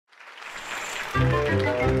Whoa!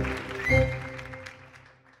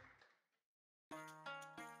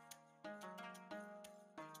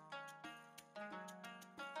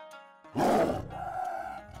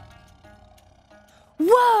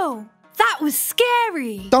 That was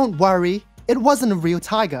scary! Don't worry, it wasn't a real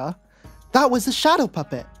tiger. That was a shadow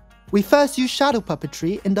puppet. We first used shadow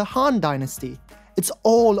puppetry in the Han Dynasty. It's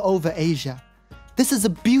all over Asia. This is a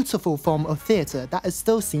beautiful form of theatre that is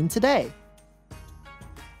still seen today.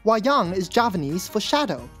 Wayang is Javanese for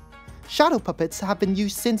shadow. Shadow puppets have been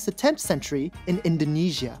used since the 10th century in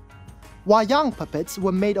Indonesia. Wayang puppets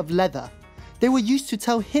were made of leather. They were used to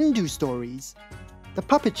tell Hindu stories. The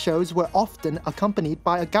puppet shows were often accompanied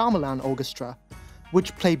by a gamelan orchestra,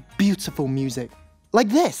 which played beautiful music, like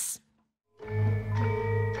this.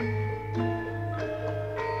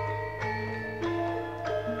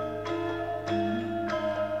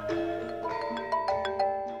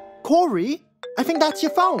 Corey, I think that's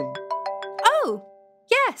your phone. Oh,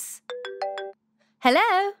 yes.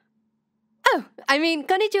 Hello? Oh, I mean,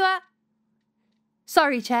 konnichiwa.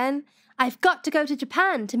 Sorry, Chen. I've got to go to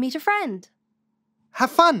Japan to meet a friend.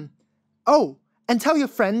 Have fun. Oh, and tell your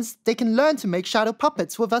friends they can learn to make shadow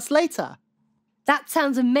puppets with us later. That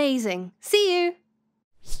sounds amazing. See you.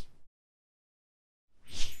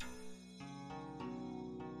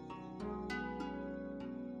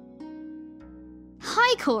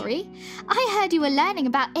 Hi, Corey. I heard you were learning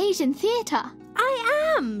about Asian theatre.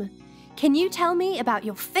 I am. Can you tell me about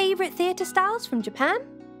your favourite theatre styles from Japan?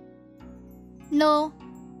 No.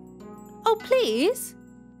 Oh, please?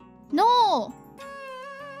 No.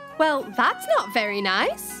 Well, that's not very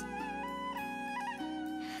nice.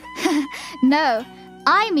 No,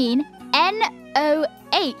 I mean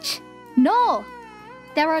N-O-H. No.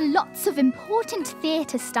 There are lots of important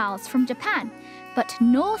theatre styles from Japan, but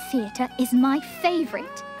Noh theatre is my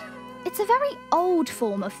favourite. It's a very old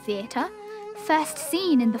form of theatre, first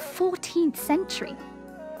seen in the 14th century.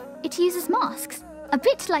 It uses masks, a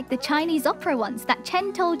bit like the Chinese opera ones that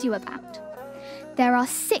Chen told you about. There are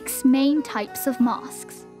 6 main types of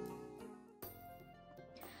masks.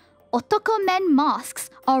 Otoko men masks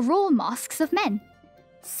are all masks of men.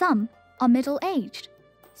 Some are middle-aged.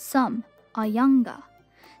 Some are younger.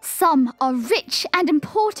 Some are rich and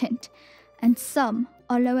important. And some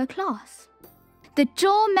are lower class. The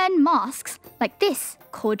jaw men masks, like this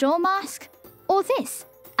Kojo mask, or this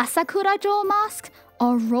Asakura jaw mask,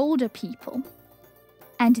 are older people.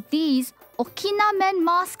 And these Okina men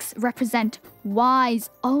masks represent wise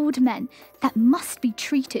old men that must be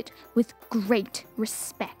treated with great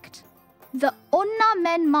respect. The Onna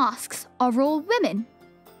men masks are all women.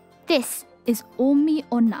 This is Omi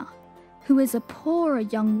Onna, who is a poorer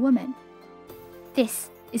young woman. This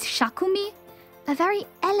is Shakumi, a very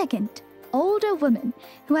elegant, older woman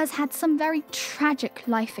who has had some very tragic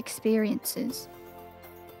life experiences.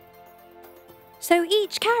 So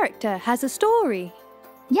each character has a story?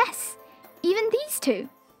 Yes, even these two.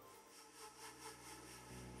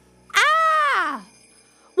 Ah!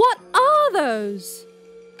 What are those?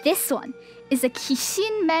 This one is a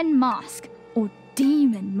Kishin men mask, or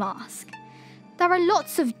demon mask. There are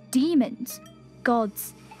lots of demons,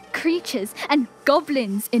 gods, creatures and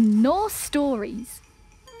goblins in Norse stories.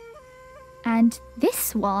 And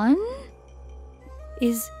this one...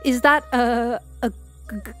 Is that a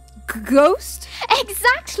ghost?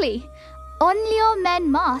 Exactly! Onryo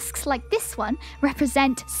men masks like this one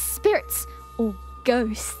represent spirits or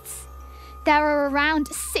ghosts. There are around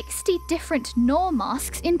 60 different Noh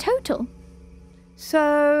masks in total.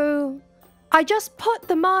 So, I just put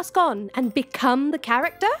the mask on and become the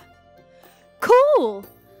character? Cool!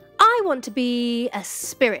 I want to be a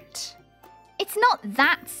spirit. It's not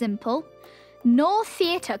that simple. Noh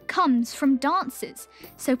theatre comes from dances,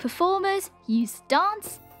 so performers use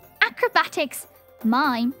dance, acrobatics,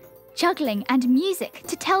 mime, juggling and music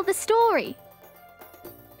to tell the story.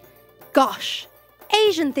 Gosh,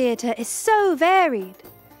 Asian theatre is so varied.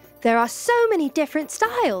 There are so many different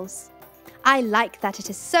styles. I like that it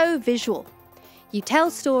is so visual. You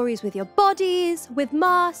tell stories with your bodies, with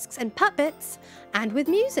masks and puppets, and with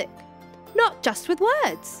music, not just with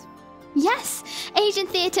words. Yes, Asian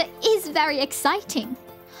theatre is very exciting.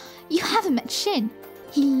 You haven't met Shin.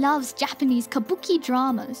 He loves Japanese kabuki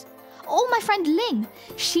dramas. Or my friend Ling.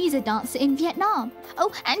 She's a dancer in Vietnam.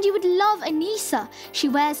 Oh, and you would love Anissa. She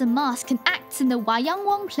wears a mask and acts in the Wayang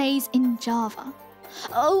Wong plays in Java.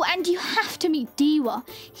 Oh, and you have to meet Diwa.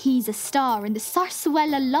 He's a star in the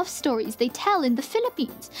Sarsuela love stories they tell in the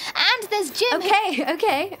Philippines. And there's Jim.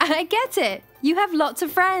 Okay, I get it. You have lots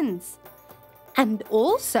of friends. And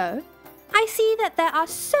also, I see that there are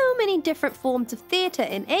so many different forms of theatre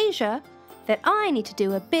in Asia. that I need to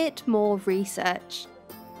do a bit more research.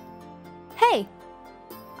 Hey,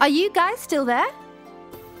 are you guys still there?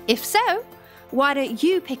 If so, why don't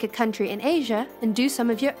you pick a country in Asia and do some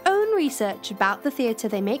of your own research about the theatre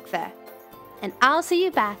they make there? And I'll see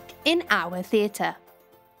you back in our theatre.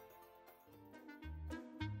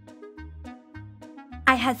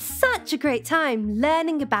 I had such a great time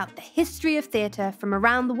learning about the history of theatre from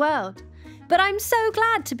around the world, but I'm so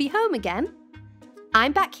glad to be home again.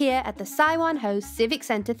 I'm back here at the Saiwan Ho Civic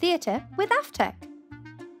Centre Theatre with AFTEC.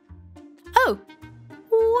 Oh,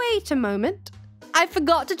 wait a moment. I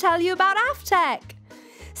forgot to tell you about AFTEC.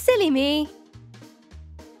 Silly me.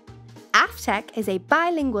 AFTEC is a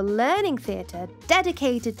bilingual learning theatre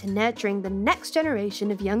dedicated to nurturing the next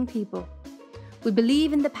generation of young people. We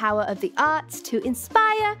believe in the power of the arts to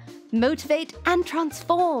inspire, motivate, and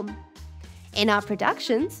transform. In our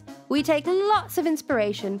productions, we take lots of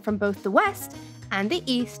inspiration from both the West and the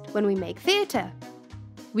East when we make theatre.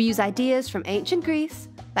 We use ideas from ancient Greece,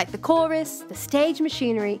 like the chorus, the stage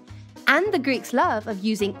machinery, and the Greeks' love of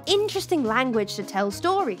using interesting language to tell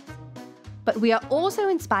stories. But we are also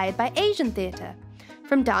inspired by Asian theatre,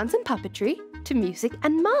 from dance and puppetry to music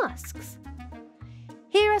and masks.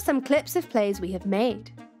 Here are some clips of plays we have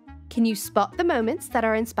made. Can you spot the moments that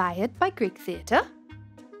are inspired by Greek theatre?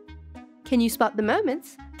 Can you spot the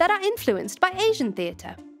moments that are influenced by Asian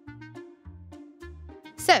theatre?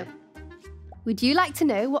 So, would you like to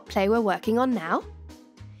know what play we're working on now?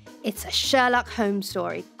 It's a Sherlock Holmes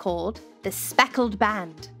story called The Speckled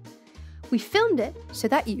Band. We filmed it so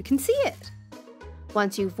that you can see it.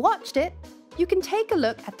 Once you've watched it, you can take a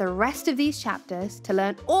look at the rest of these chapters to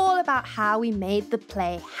learn all about how we made the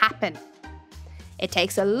play happen. It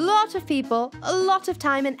takes a lot of people, a lot of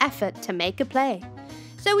time and effort to make a play,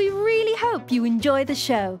 so we really hope you enjoy the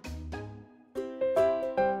show.